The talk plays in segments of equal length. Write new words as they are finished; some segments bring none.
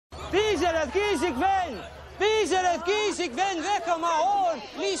Viiselet kiisik ven! Viiselet kiisik ven vekama on!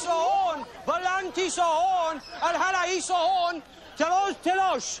 Liso on! Valantiso on! Alhala iso on!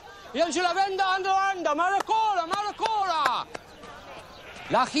 Telos! Jel sillä venda anda! Maracola!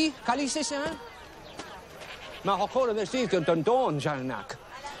 Lachi, kalise sen? Maracola vestig don jalnak.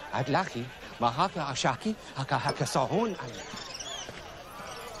 At lachi, mahaka ashaki, haka sahon.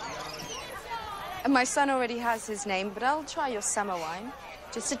 My son already has his name, but I'll try your summer wine.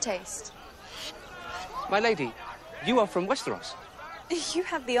 Just a taste. My lady, you are from Westeros. You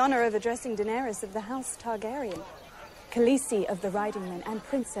have the honor of addressing Daenerys of the House Targaryen, Khaleesi of the Riding Men, and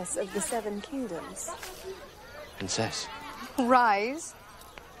Princess of the Seven Kingdoms. Princess? Rise.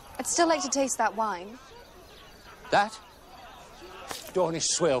 I'd still like to taste that wine. That? Dornish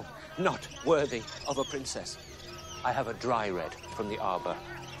swill, not worthy of a princess. I have a dry red from the arbor.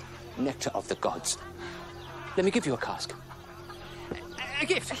 Nectar of the gods. Let me give you a cask. A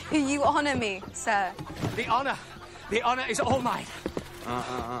gift. You honor me, sir. The honor is all mine.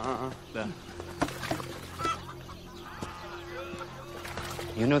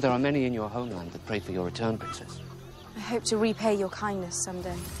 You know there are many in your homeland that pray for your return, Princess. I hope to repay your kindness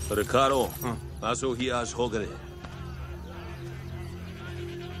someday. Ricardo, aso hias hogere.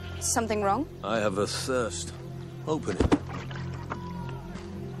 Something wrong? I have a thirst. Open it.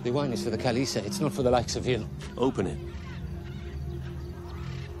 The wine is for the Khaleesi. It's not for the likes of you. Open it.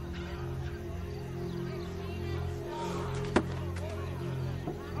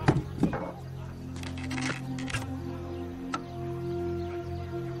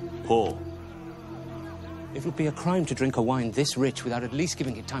 Pour. It would be a crime to drink a wine this rich without at least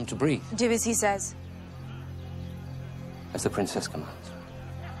giving it time to breathe. Do as he says. As the princess commands.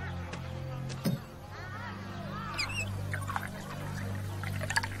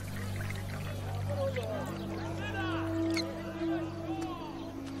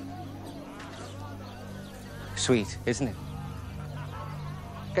 Sweet, isn't it?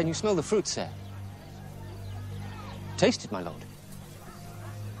 Can you smell the fruit, sir? Taste it, my lord.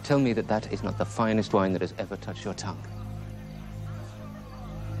 Tell me that that is not the finest wine that has ever touched your tongue.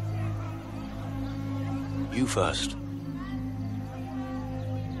 You first.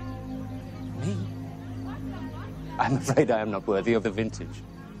 Me? I'm afraid I am not worthy of the vintage.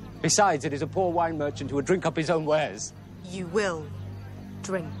 Besides, it is a poor wine merchant who would drink up his own wares. You will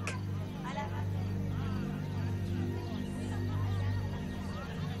drink.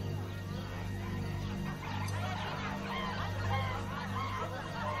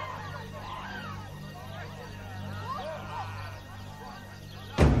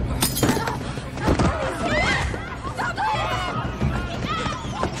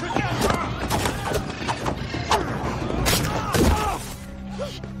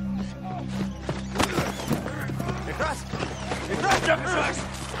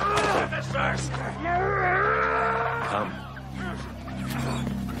 Come.